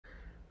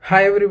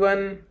Hi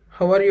everyone,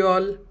 how are you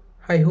all?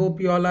 I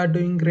hope you all are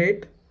doing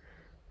great.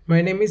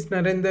 My name is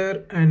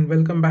Narendra and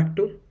welcome back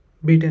to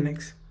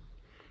Be10x.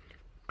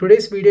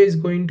 Today's video is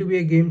going to be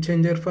a game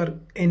changer for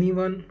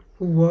anyone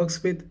who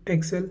works with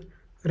Excel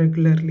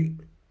regularly.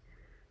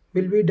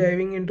 We'll be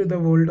diving into the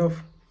world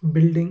of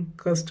building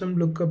custom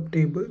lookup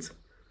tables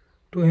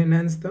to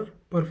enhance the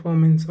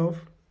performance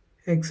of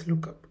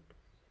XLOOKUP.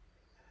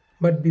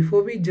 But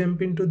before we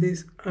jump into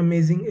these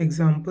amazing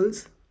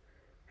examples,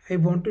 I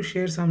want to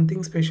share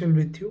something special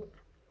with you.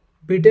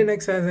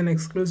 Be10x has an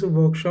exclusive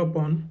workshop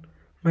on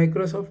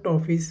Microsoft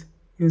Office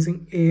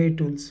using AI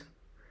tools.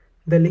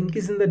 The link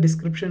is in the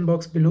description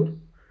box below.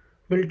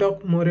 We'll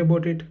talk more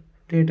about it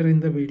later in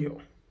the video.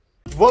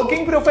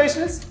 Working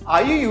professionals,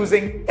 are you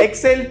using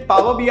Excel,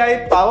 Power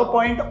BI,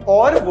 PowerPoint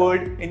or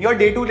Word in your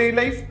day-to-day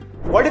life?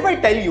 What if I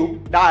tell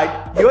you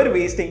that you are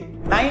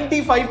wasting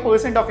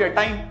 95% of your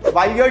time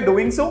while you are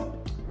doing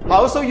so?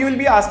 How so, you will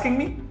be asking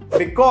me?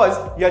 Because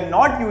you are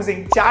not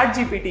using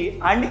ChatGPT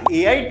and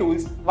AI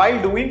tools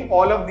while doing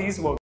all of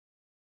these work.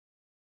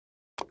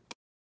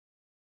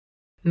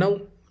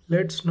 Now,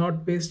 let's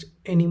not waste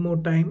any more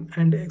time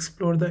and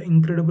explore the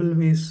incredible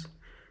ways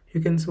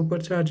you can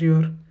supercharge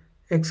your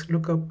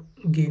XLOOKUP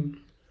game.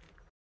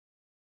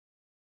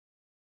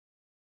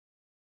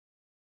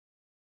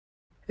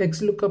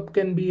 XLOOKUP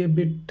can be a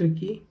bit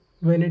tricky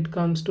when it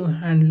comes to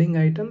handling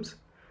items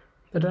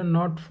that are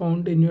not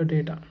found in your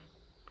data.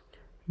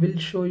 We'll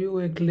show you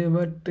a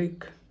clever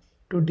trick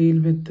to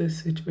deal with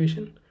this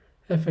situation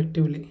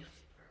effectively.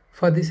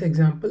 For this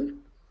example,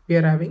 we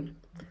are having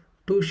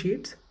two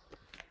sheets.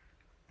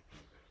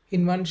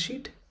 In one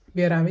sheet,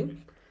 we are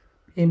having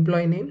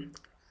employee name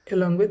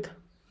along with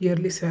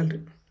yearly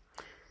salary.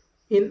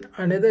 In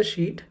another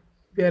sheet,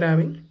 we are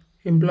having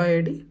employee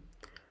ID,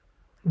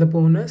 the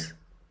bonus,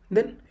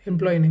 then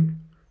employee name.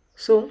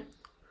 So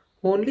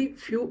only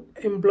few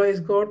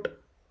employees got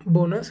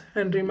bonus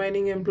and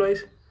remaining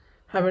employees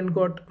haven't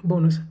got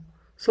bonus.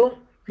 So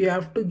we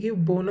have to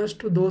give bonus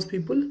to those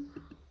people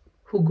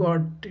who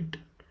got it,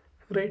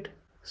 right?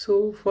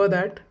 So for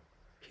that,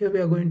 here we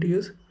are going to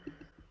use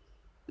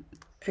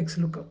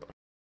XLOOKUP.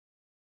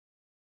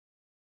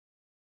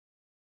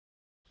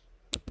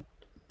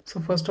 So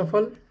first of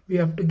all, we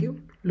have to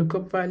give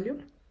lookup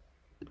value.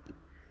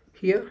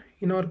 Here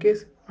in our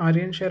case,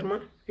 Aryan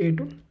Sharma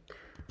A2.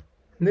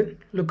 Then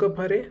lookup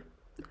array.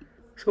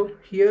 So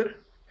here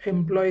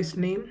employee's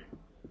name.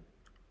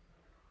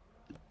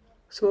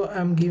 So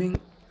I'm giving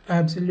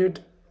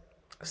absolute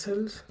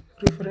cells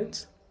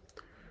reference.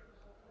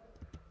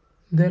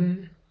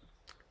 Then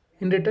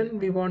in return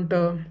we want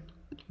a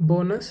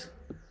bonus.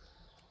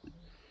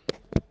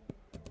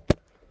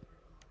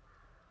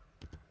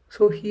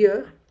 So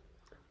here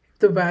if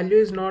the value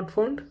is not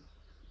found,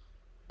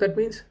 that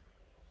means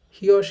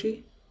he or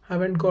she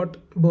haven't got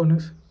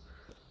bonus.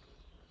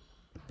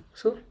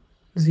 So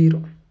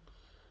 0.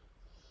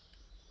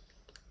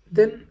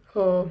 Then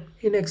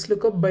in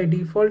XLOOKUP by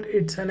default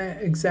it's an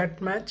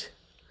exact match,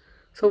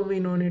 so we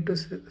no need to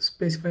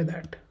specify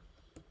that.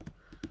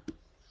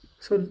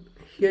 So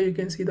here you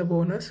can see the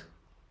bonus.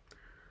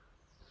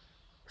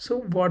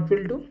 So what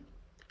we'll do,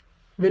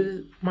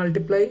 we'll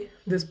multiply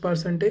this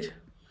percentage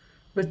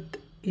with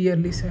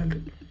yearly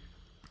salary.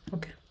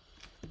 Okay,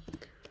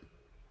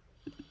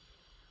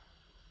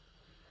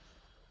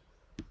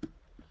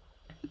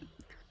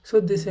 so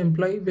this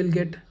employee will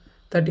get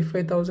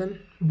 35,000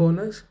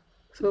 bonus.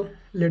 So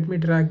let me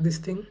drag this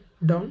thing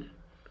down.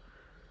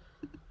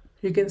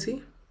 You can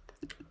see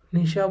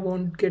Nisha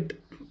won't get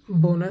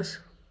bonus,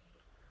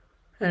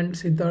 and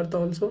Siddharth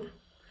also,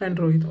 and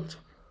Rohit also.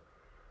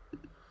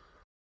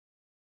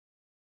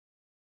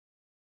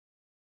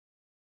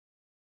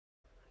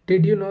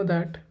 Did you know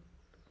that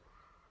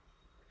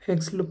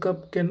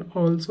XLOOKUP can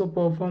also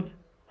perform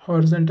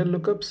horizontal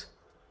lookups?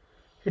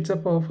 It's a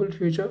powerful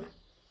feature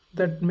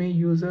that may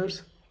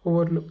users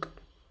overlook.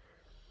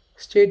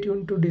 Stay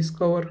tuned to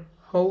discover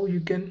how you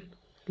can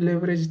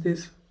leverage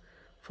this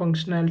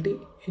functionality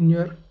in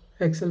your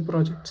Excel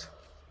projects.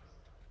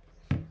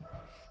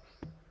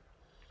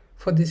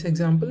 For this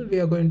example, we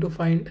are going to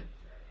find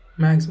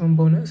maximum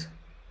bonus.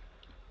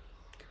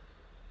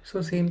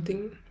 So same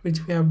thing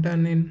which we have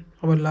done in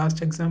our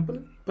last example,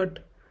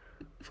 but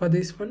for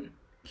this one,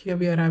 here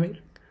we are having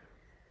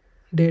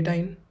data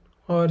in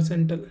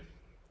horizontal.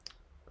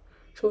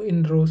 So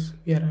in rows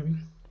we are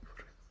having.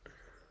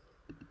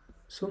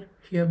 So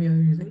here we are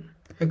using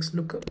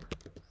XLOOKUP.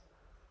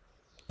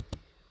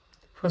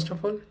 First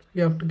of all,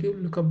 we have to give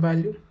lookup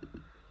value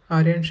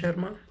Aryan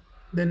Sharma,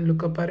 then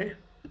lookup array.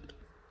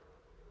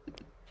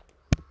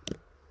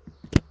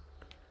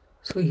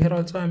 So here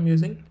also I am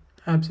using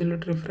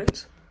absolute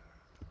reference.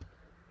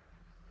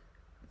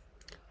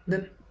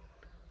 Then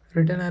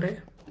return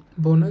array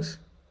bonus.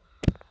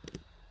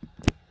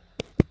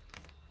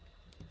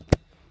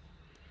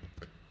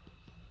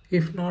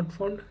 If not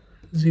found,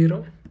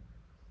 0.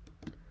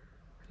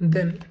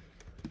 Then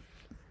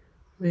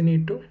we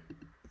need to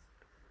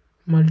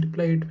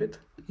multiply it with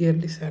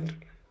yearly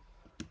salary.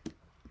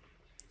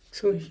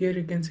 So here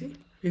you can see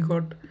we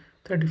got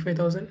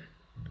 35,000,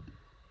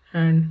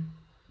 and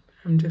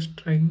I'm just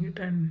trying it,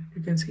 and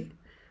you can see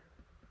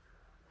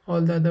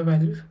all the other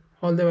values,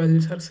 all the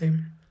values are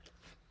same.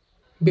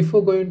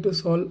 Before going to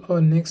solve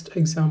our next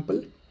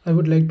example, I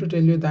would like to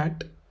tell you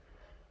that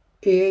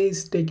AI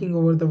is taking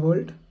over the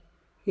world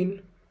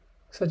in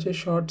such a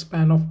short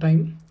span of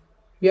time.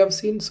 We have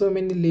seen so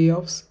many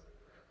layoffs,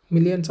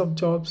 millions of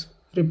jobs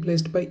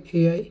replaced by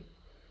AI,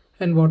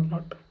 and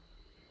whatnot.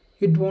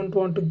 You don't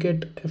want to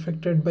get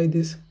affected by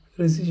this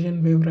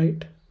recession wave,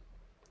 right?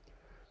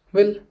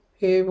 Well,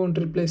 AI won't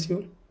replace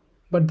you,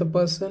 but the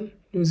person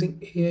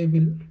using AI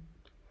will.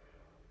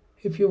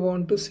 If you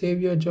want to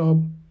save your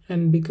job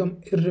and become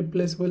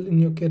irreplaceable in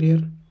your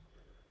career,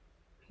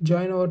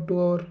 join our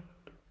 2-hour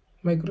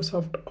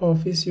Microsoft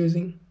Office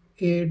using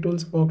AI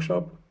Tools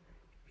workshop,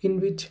 in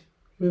which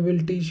we will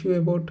teach you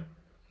about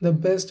the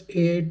best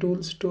AI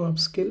tools to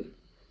upskill,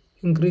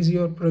 increase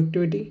your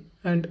productivity,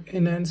 and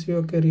enhance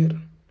your career.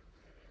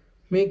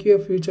 Make your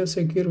future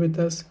secure with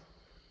us.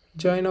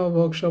 Join our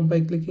workshop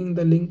by clicking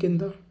the link in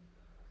the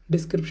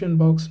description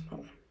box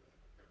now.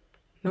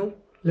 Now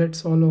let's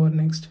solve our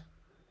next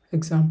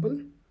example.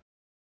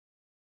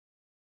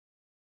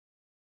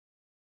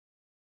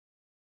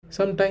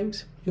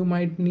 Sometimes you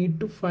might need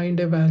to find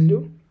a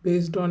value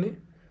based on a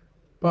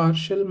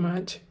partial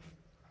match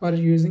or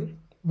using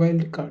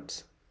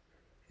wildcards.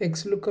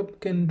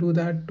 XLOOKUP can do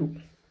that too.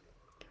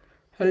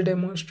 I'll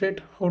demonstrate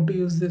how to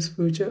use this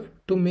feature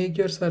to make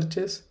your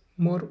searches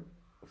more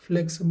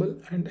flexible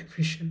and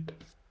efficient.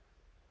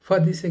 For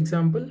this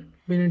example,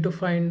 we need to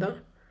find the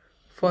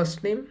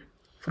first name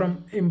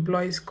from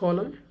employees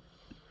column.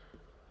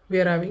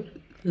 We are having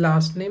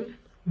last name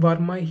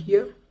Varma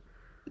here.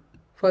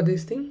 For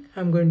this thing,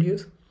 I'm going to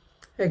use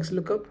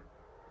XLOOKUP.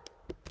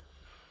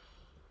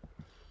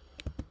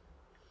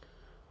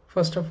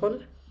 First of all,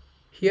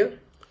 here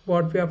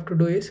what we have to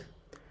do is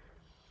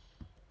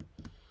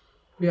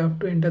we have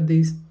to enter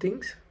these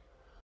things,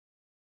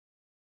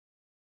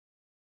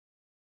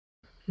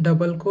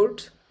 double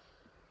quotes,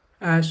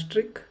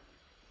 asterisk,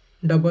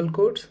 double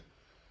quotes,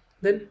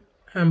 then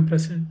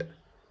ampersand.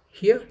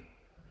 Here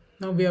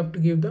now we have to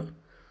give the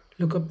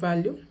lookup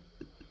value.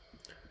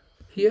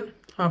 Here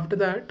after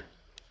that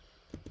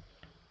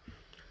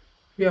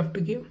we have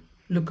to give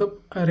lookup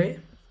array,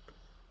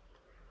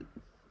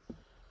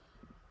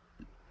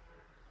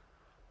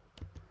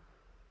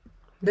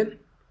 then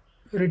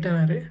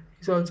return array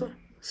is also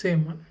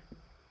same one,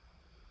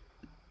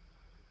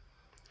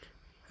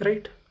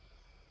 right?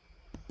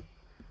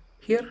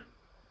 Here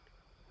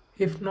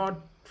if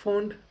not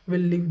found,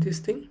 we'll leave this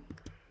thing.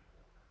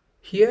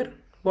 Here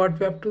what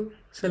we have to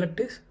select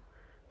is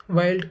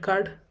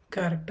wildcard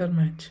character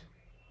match,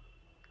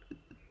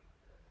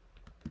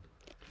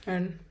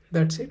 and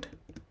that's it.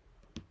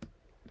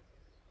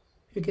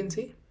 You can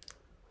see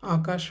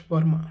Akash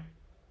Verma.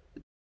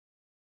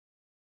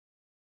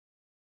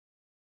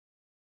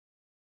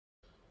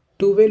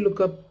 Two-way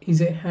lookup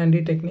is a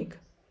handy technique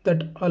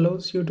that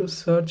allows you to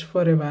search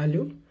for a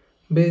value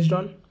based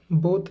on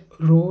both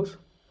rows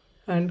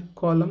and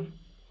column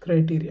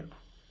criteria.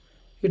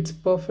 It's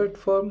perfect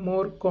for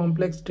more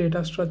complex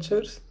data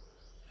structures,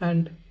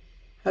 and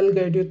I'll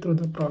guide you through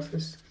the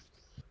process.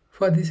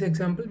 For this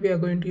example, we are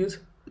going to use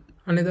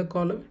another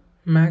column,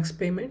 max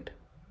payment.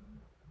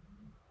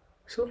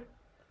 So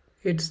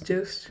it's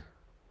just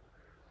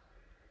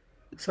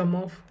sum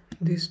of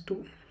these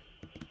two,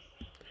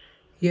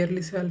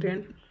 yearly salary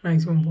and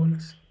maximum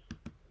bonus.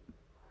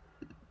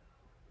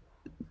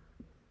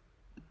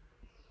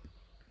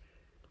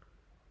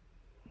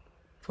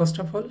 First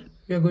of all,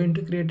 we are going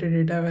to create a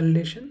data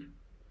validation.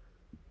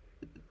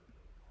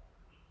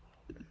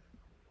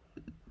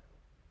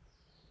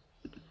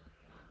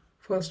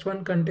 First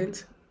one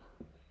contains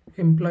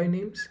employee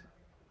names.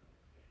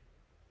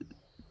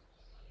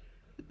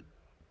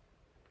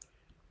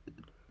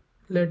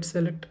 Let's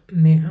select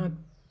Neha.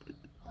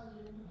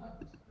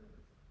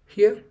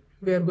 Here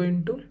we are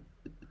going to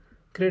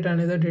create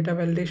another data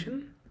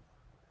validation.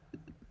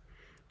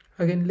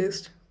 Again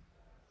list.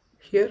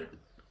 Here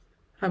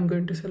I'm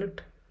going to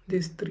select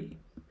these three: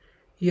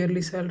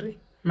 yearly salary,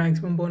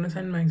 maximum bonus,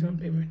 and maximum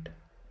payment.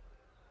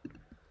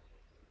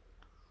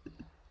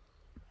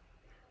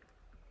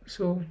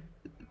 So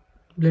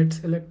let's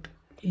select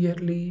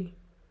yearly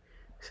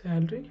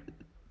salary.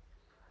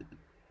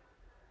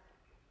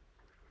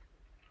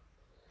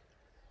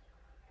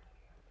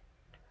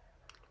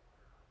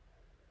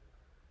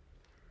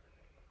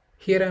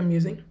 Here I'm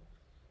using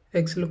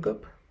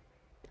XLOOKUP.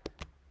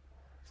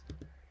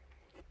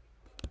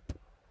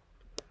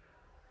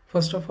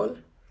 First of all,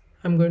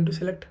 I'm going to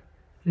select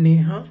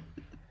Neha.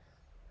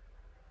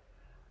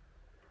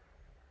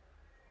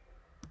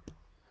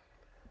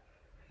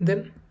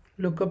 Then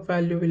lookup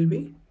value will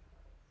be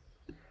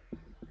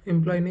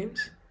employee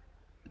names.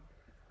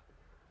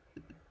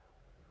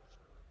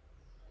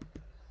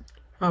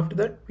 After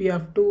that, we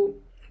have to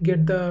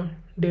get the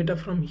data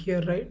from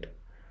here, right?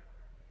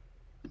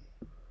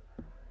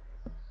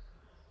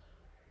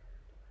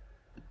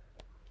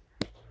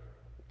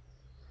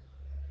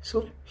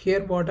 So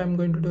here what I'm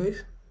going to do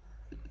is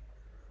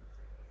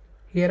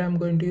Here I'm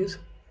going to use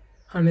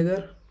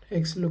another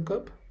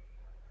XLOOKUP.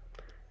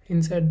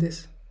 Inside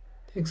this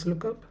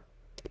XLOOKUP,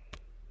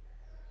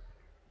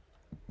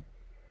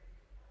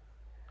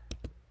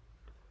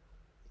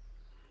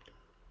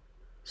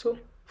 so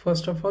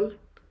first of all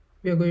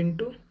we are going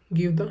to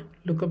give the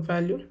lookup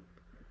value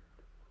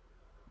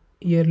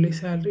yearly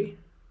salary,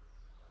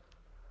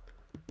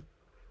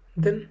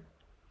 then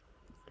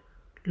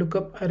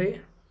lookup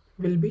array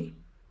will be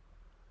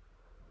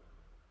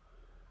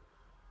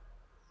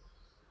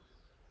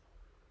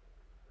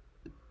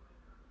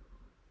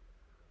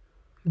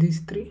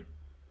these three,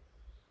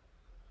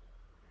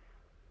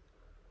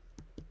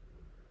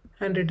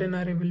 and return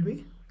array will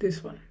be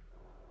this one.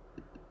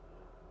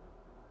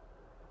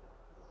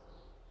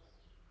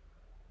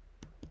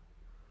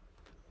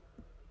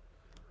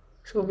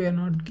 So we are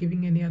not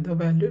giving any other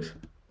values,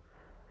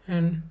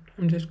 and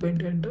I'm just going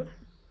to enter.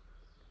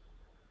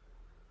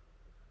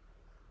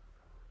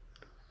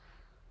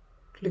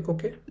 Click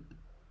OK.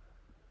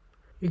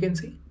 You can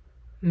see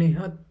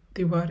Neha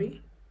Tiwari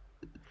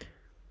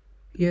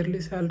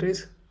yearly salary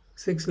is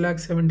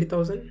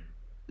 6,70,000.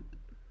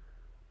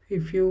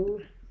 If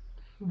you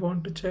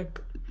want to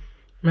check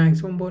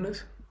maximum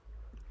bonus,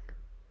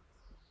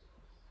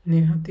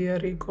 Neha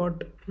Tiwari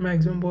got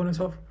maximum bonus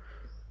of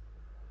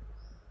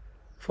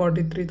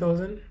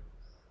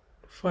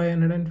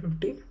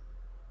 43,550.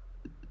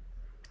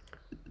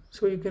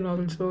 So you can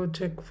also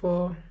check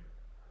for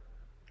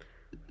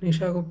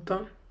Nisha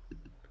Gupta.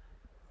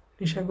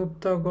 Nisha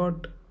Gupta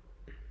got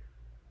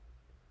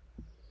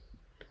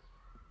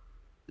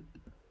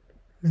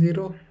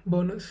 0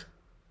 bonus,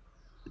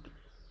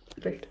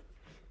 right?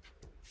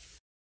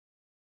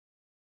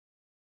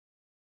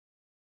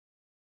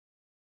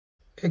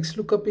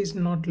 XLOOKUP is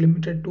not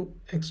limited to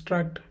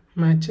extract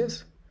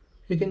matches.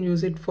 You can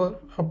use it for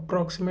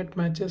approximate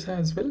matches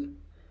as well.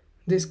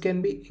 This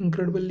can be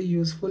incredibly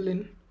useful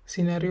in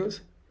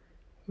scenarios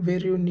where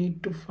you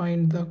need to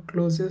find the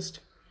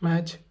closest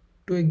match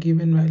to a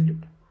given value.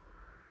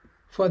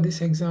 For this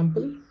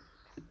example,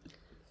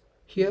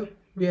 here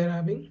we are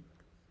having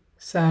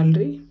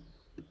salary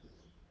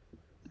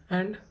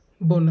and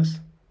bonus.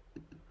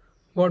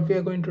 What we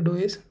are going to do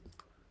is,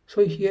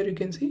 so here you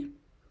can see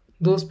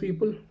those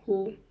people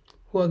who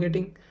are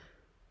getting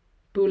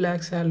 2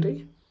 lakh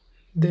salary,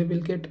 they will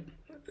get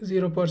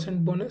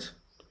 0% bonus,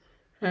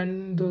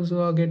 and those who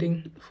are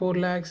getting 4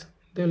 lakhs,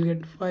 they will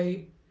get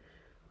 5.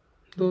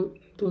 Those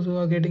who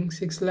are getting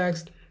 6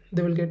 lakhs,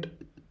 they will get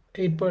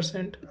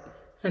 8%,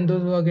 and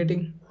those who are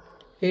getting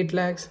 8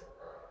 lakhs,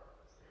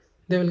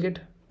 they will get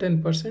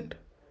 10%,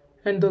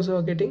 and those who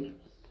are getting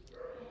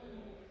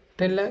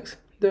 10 lakhs,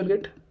 they will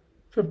get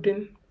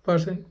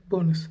 15%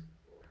 bonus.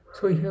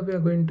 So here we are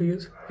going to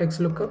use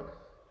XLOOKUP.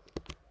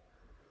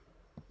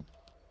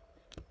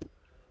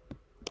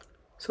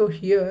 So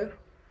here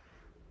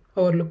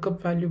our lookup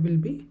value will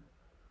be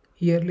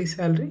yearly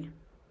salary,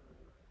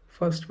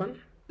 first one.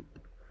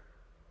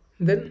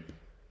 Then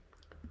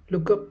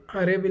lookup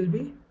array will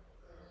be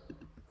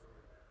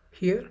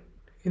here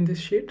in this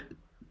sheet,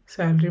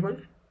 salary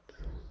one.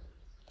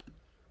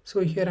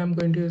 So here I'm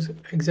going to use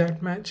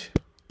exact match.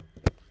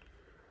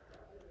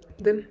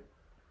 Then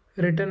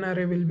return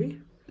array will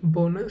be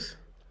bonus,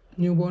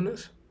 new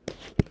bonus.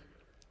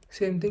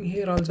 Same thing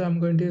here also, I'm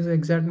going to use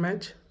exact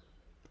match.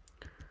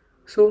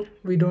 So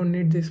we don't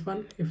need this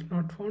one if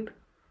not found.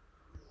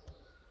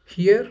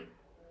 Here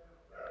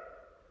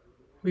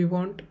we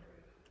want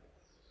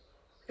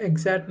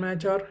exact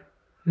match or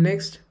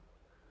next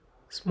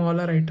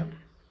smaller item.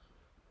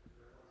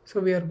 So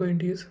we are going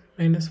to use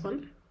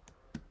 -1,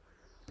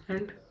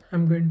 and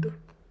I'm going to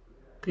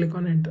click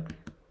on enter.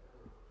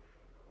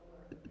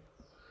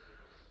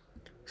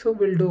 So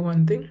we'll do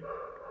one thing.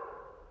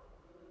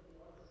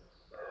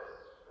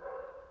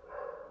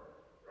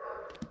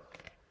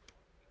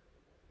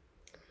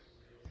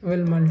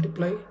 We'll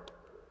multiply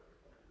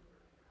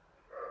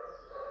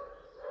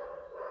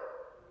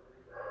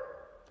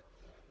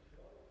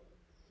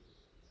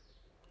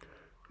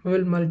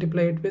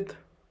it with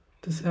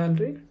the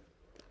salary,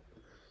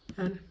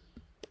 and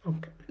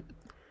okay.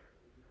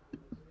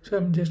 So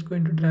I'm just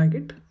going to drag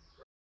it.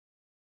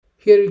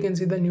 Here you can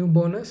see the new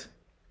bonus,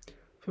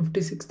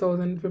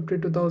 56,000,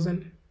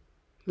 52,000,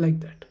 like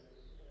that.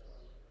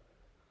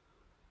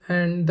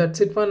 And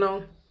that's it for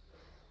now.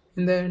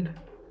 In the end,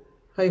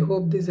 I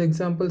hope these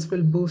examples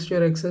will boost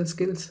your Excel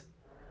skills.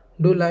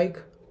 Do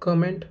like,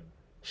 comment,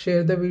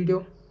 share the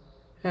video,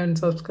 and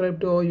subscribe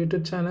to our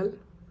YouTube channel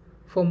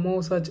for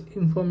more such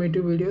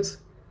informative videos.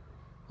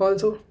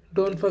 Also,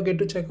 don't forget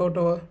to check out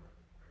our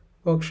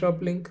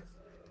workshop link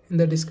in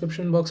the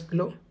description box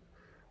below.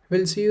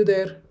 We'll see you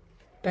there.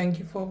 Thank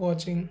you for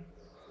watching.